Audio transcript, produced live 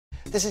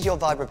This is your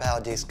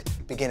VibraPower Disc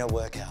beginner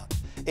workout.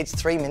 It's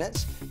 3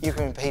 minutes. You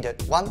can repeat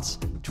it once,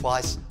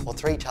 twice or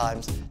 3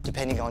 times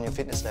depending on your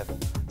fitness level.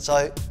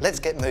 So let's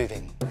get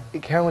moving.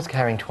 Karen was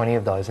carrying 20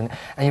 of those and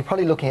you're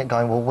probably looking at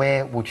going, well,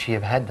 where would she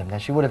have had them? Now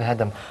she would have had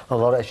them a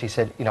lot, as she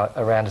said, you know,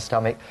 around her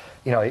stomach.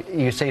 You know,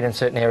 you see it in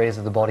certain areas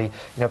of the body,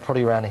 you know,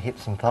 probably around her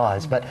hips and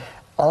thighs. But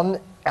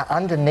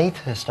underneath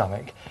her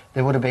stomach,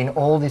 there would have been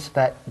all this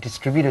fat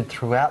distributed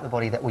throughout the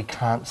body that we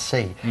can't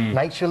see.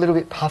 Makes you a little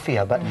bit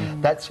puffier, but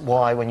that's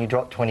why when you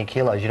drop 20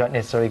 kilos, you don't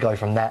necessarily go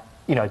from that,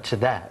 you know, to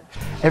that.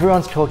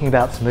 Everyone's talking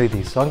about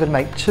smoothies, so I'm going to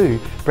make 2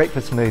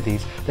 breakfast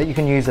smoothies that you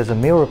can use as a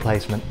meal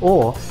replacement,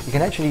 or you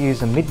can actually use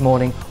them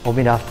mid-morning or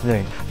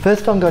mid-afternoon.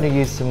 First I'm going to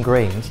use some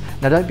greens.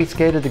 Now don't be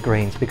scared of the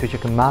greens because you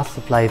can mask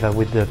the flavour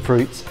with the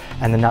fruits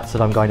and the nuts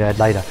that I'm going to add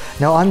later.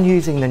 Now I'm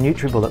using the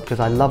NutriBullet because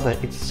I love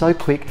it. It's so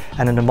quick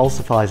and it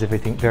emulsifies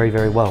everything very,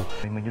 very well.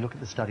 And when you look at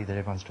the study that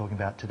everyone's talking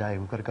about today,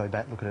 we've got to go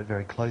back, look at it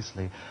very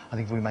closely. I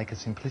think if we make a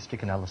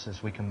simplistic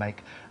analysis, we can make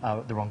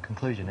the wrong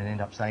conclusion and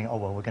end up saying, oh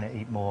well, we're going to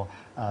eat more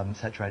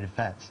saturated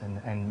fats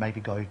and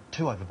maybe go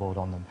too overboard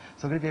on them.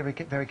 So we're going to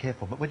be very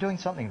careful. But we're doing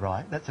something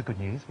right. That's the good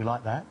news. We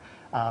like that.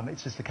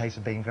 It's just a case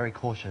of being very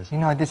cautious. You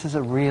know, this is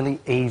a really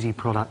easy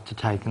product to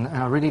take, and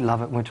I really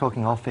love it. We're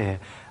talking off air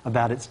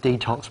about its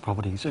detox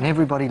properties, and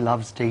everybody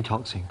loves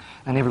detoxing,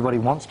 and everybody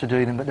wants to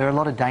do them, but there are a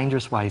lot of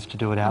dangerous ways to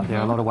do it out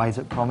there, a lot of ways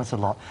that promise a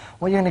lot.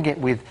 What you're going to get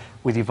with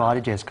your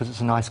VitaGest, because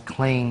it's a nice,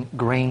 clean,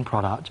 green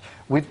product,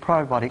 with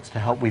probiotics to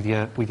help with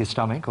your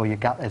stomach, or your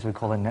gut, as we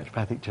call it in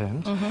naturopathic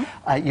terms,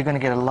 you're going to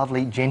get a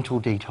lovely,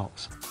 gentle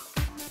detox.